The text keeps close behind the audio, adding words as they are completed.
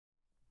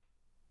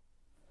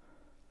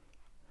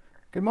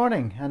Good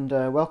morning and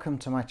welcome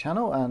to my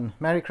channel, and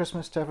Merry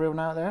Christmas to everyone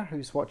out there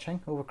who's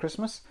watching over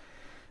Christmas.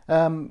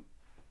 Um,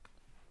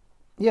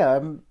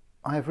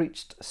 I've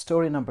reached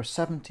story number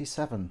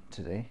 77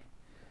 today,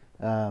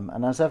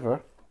 and as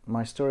ever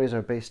my stories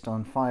are based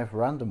on 5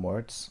 random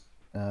words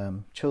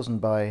chosen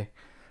by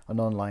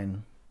an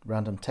online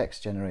random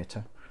text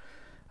generator,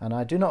 and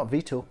I do not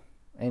veto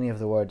any of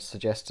the words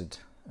suggested,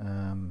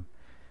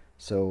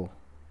 so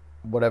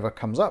whatever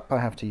comes up I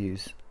have to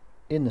use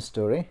in the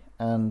story,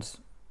 and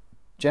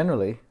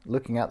generally,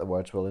 looking at the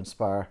words will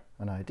inspire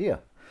an idea.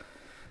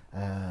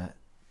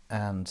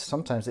 And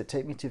sometimes they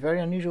take me to very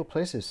unusual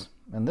places.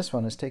 And this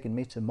one has taken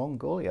me to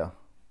Mongolia.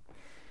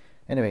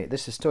 Anyway,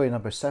 this is story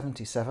number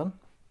 77.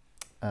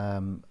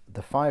 The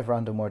 5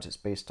 random words it's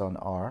based on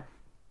are...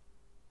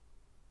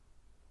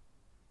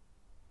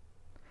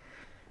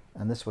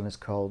 And this one is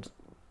called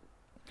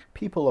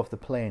People of the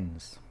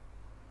Plains.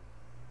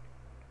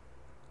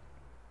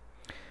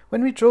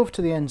 When we drove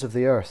to the ends of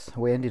the earth,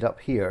 we ended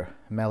up here,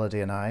 Melody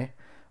and I,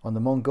 on the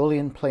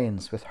Mongolian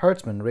plains, with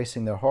herdsmen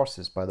racing their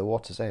horses by the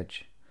water's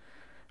edge.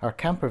 Our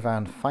camper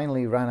van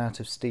finally ran out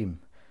of steam.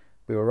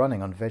 We were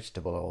running on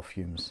vegetable oil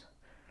fumes,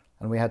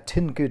 and we had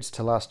tinned goods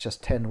to last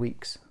just 10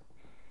 weeks.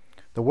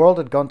 The world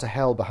had gone to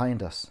hell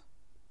behind us.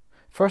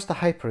 First the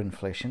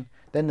hyperinflation,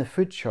 then the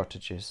food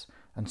shortages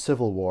and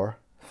civil war,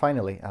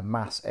 finally a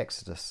mass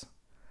exodus.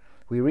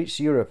 We reached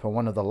Europe on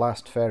one of the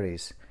last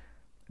ferries.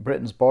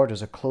 Britain's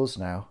borders are closed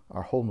now,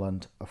 our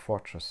homeland a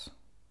fortress.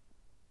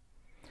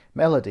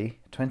 Melody,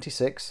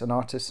 26, an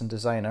artist and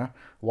designer,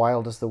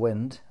 wild as the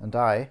wind, and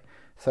I,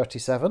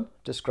 37,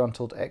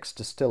 disgruntled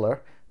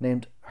ex-distiller,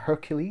 named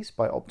Hercules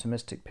by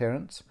optimistic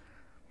parents,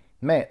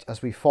 met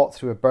as we fought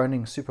through a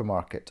burning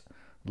supermarket,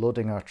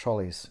 loading our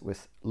trolleys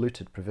with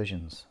looted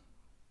provisions.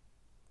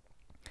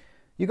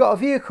 "You got a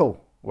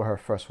vehicle?" were her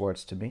first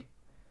words to me.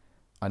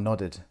 I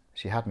nodded.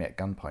 She had me at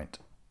gunpoint.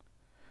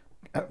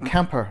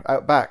 "Camper,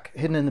 out back,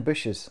 hidden in the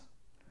bushes."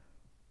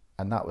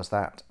 And that was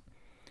that.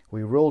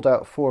 We rolled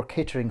out 4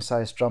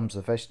 catering-sized drums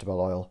of vegetable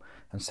oil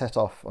and set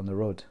off on the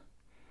road.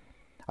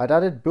 I'd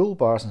added bull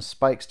bars and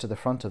spikes to the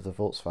front of the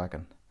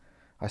Volkswagen.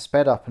 I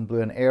sped up and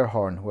blew an air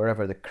horn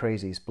wherever the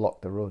crazies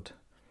blocked the road.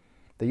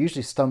 They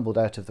usually stumbled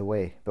out of the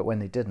way, but when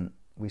they didn't,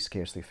 we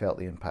scarcely felt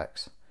the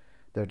impacts.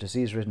 Their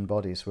disease-ridden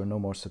bodies were no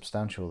more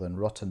substantial than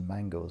rotten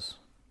mangoes.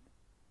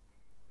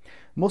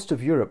 Most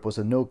of Europe was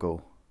a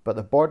no-go, but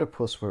the border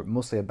posts were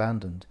mostly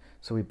abandoned,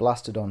 so we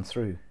blasted on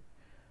through.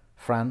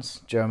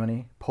 France,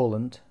 Germany,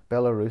 Poland,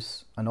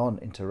 Belarus, and on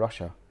into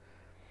Russia.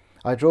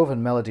 I drove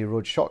and Melody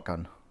rode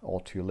shotgun, all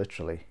too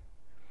literally.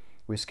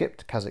 We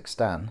skipped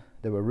Kazakhstan.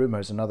 There were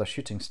rumours another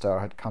shooting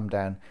star had come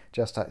down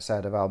just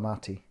outside of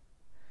Almaty.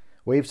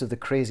 Waves of the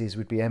crazies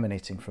would be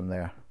emanating from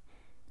there.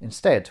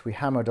 Instead, we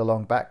hammered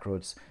along back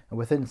roads, and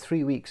within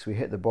 3 weeks we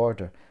hit the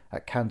border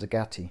at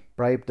Kandagati,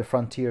 bribed the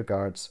frontier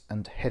guards,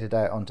 and headed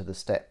out onto the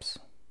steppes.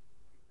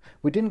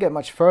 We didn't get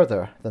much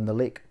further than the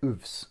Lake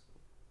Uvs,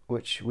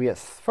 which we at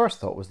first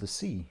thought was the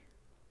sea.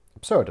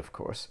 Absurd, of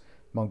course.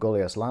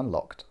 Mongolia is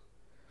landlocked.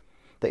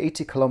 The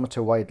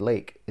 80-kilometre wide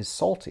lake is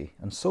salty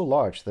and so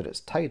large that it's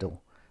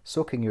tidal,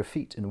 soaking your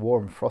feet in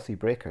warm, frothy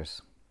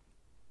breakers.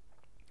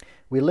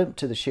 We limped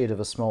to the shade of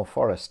a small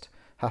forest,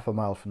 half a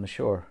mile from the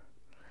shore.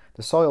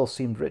 The soil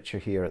seemed richer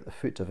here at the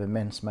foot of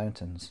immense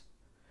mountains.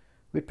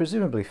 We'd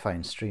presumably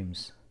find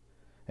streams.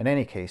 In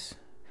any case,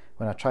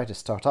 when I tried to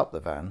start up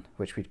the van,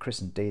 which we'd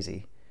christened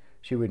Daisy,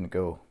 she wouldn't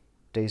go.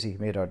 Daisy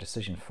made our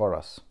decision for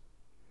us.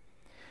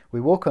 We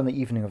woke on the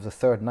evening of the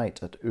 3rd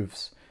night at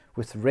Uvs,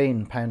 with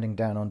rain pounding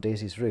down on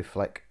Daisy's roof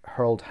like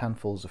hurled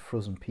handfuls of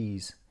frozen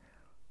peas.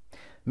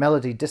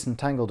 Melody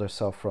disentangled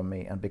herself from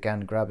me and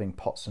began grabbing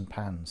pots and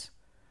pans.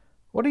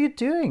 "What are you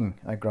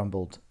doing?" I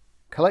grumbled.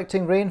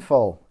 "Collecting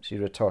rainfall," she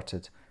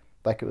retorted,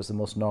 like it was the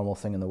most normal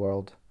thing in the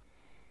world.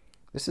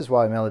 This is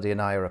why Melody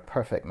and I are a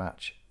perfect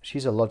match.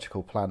 She's a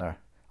logical planner.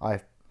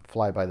 I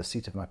fly by the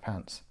seat of my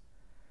pants.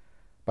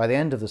 By the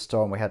end of the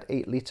storm we had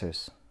 8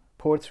 litres.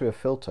 Poured through a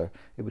filter,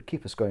 it would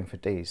keep us going for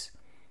days.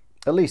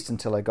 At least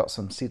until I got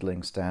some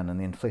seedlings down and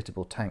the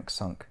inflatable tank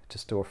sunk to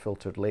store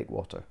filtered lake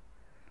water.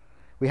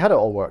 We had it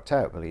all worked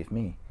out, believe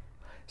me.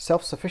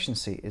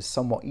 Self-sufficiency is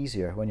somewhat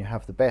easier when you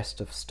have the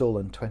best of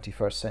stolen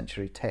 21st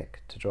century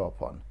tech to draw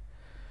upon.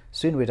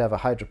 Soon we'd have a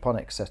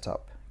hydroponic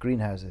set-up,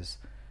 greenhouses,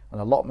 an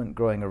allotment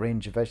growing a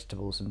range of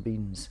vegetables and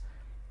beans,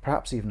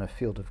 perhaps even a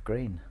field of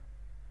grain.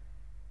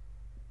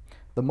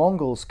 The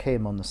Mongols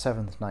came on the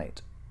 7th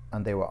night,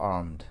 and they were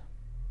armed.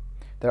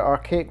 Their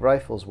archaic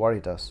rifles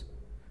worried us,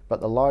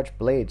 but the large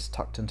blades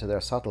tucked into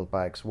their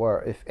saddlebags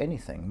were, if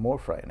anything, more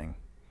frightening.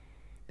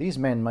 These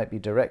men might be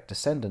direct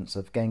descendants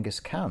of Genghis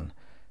Khan.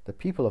 The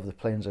people of the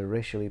plains are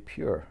racially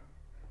pure.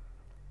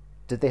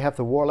 Did they have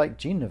the warlike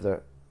gene of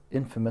their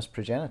infamous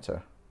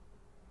progenitor?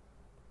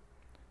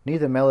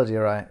 Neither Melody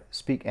or I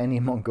speak any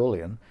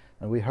Mongolian,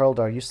 and we hurled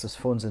our useless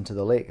phones into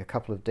the lake a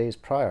couple of days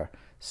prior,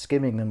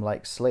 skimming them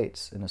like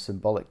slates in a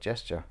symbolic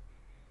gesture.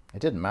 It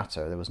didn't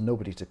matter, there was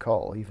nobody to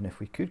call, even if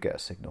we could get a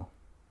signal.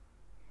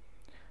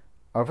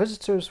 Our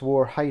visitors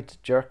wore hide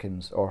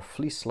jerkins or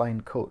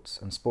fleece-lined coats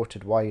and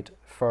sported wide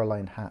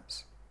fur-lined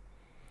hats.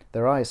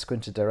 Their eyes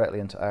squinted directly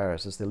into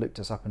ours as they looked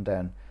us up and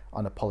down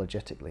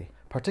unapologetically,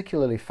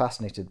 particularly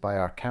fascinated by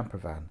our camper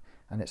van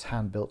and its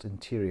hand-built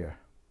interior.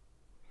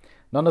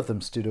 None of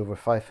them stood over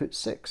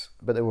 5'6",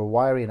 but they were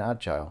wiry and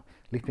agile,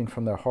 leaping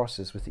from their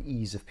horses with the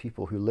ease of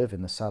people who live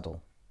in the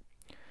saddle.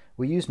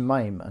 We used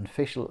mime and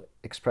facial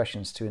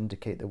expressions to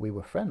indicate that we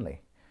were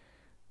friendly.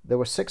 There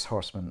were 6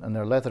 horsemen, and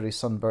their leathery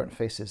sunburnt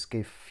faces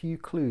gave few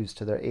clues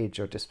to their age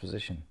or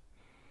disposition.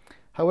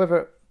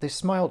 However, they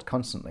smiled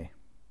constantly,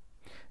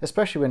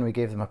 especially when we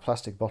gave them a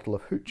plastic bottle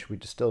of hooch we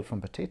distilled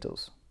from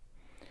potatoes.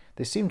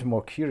 They seemed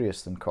more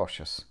curious than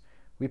cautious.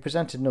 We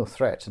presented no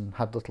threat and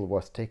had little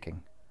worth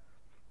taking.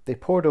 They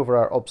pored over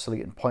our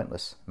obsolete and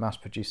pointless,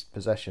 mass-produced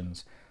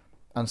possessions,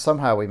 and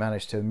somehow we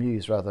managed to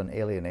amuse rather than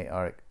alienate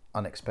our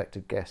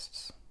unexpected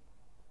guests.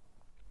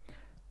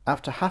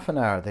 After half an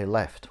hour they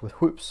left, with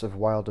whoops of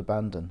wild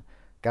abandon,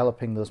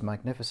 galloping those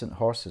magnificent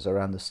horses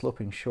around the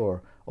sloping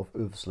shore of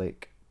Uve's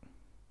Lake.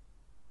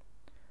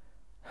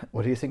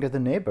 "What do you think of the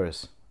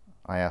neighbours?"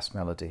 I asked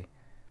Melody.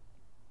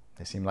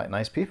 "They seem like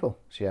nice people,"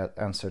 she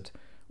answered.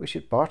 "We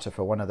should barter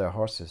for one of their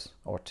horses,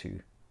 or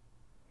 2.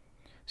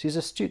 She's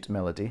astute,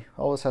 Melody,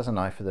 always has an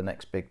eye for the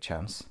next big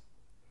chance.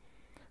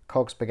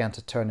 Cogs began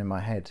to turn in my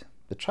head.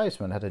 The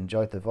tribesmen had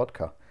enjoyed the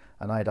vodka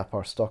and eyed up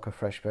our stock of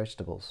fresh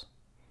vegetables.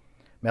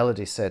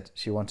 Melody said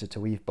she wanted to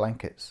weave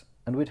blankets,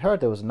 and we'd heard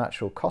there was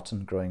natural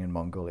cotton growing in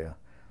Mongolia.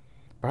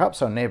 Perhaps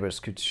our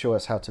neighbours could show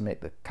us how to make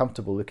the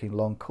comfortable-looking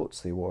long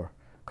coats they wore,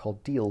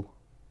 called deal.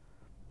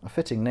 A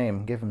fitting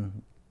name,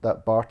 given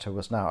that barter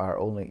was now our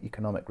only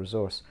economic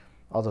resource,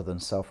 other than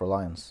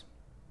self-reliance.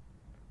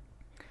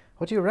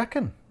 "What do you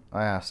reckon?"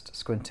 I asked,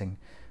 squinting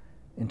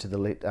into the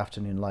late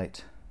afternoon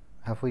light.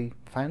 "Have we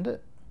found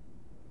it?"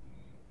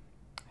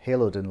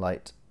 Haloed in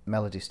light,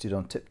 Melody stood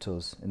on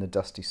tiptoes in the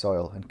dusty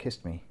soil and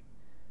kissed me.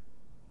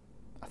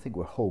 "I think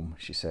we're home,"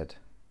 she said.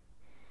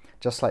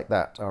 Just like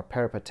that, our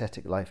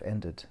peripatetic life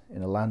ended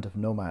in a land of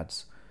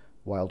nomads,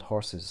 wild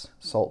horses,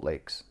 salt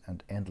lakes,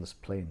 and endless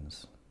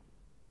plains.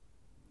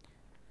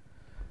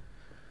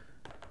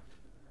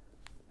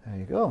 There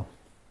you go.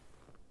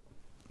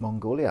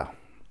 Mongolia.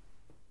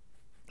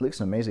 Looks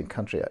an amazing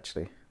country,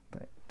 actually.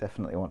 I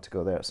definitely want to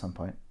go there at some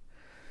point.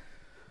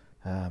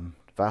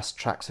 Vast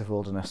tracts of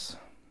wilderness.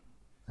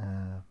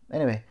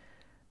 Anyway,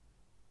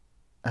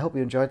 I hope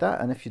you enjoyed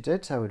that, and if you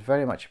did, I would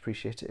very much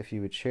appreciate it if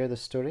you would share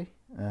this story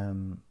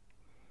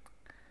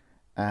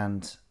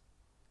and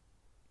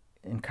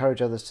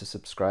encourage others to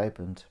subscribe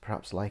and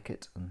perhaps like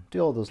it and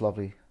do all those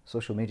lovely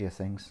social media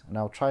things, and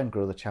I'll try and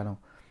grow the channel.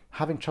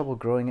 Having trouble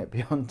growing it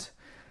beyond,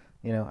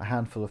 a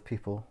handful of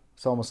people.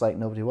 It's almost like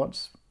nobody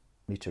wants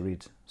me to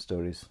read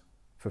stories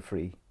for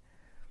free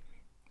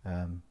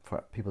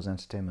for people's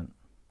entertainment.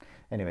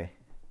 Anyway,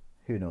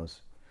 who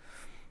knows?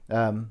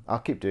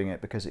 I'll keep doing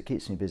it because it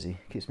keeps me busy,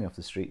 keeps me off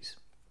the streets.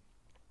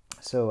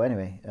 So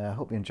anyway, I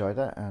hope you enjoyed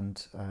that,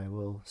 and I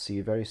will see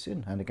you very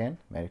soon. And again,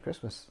 Merry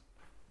Christmas.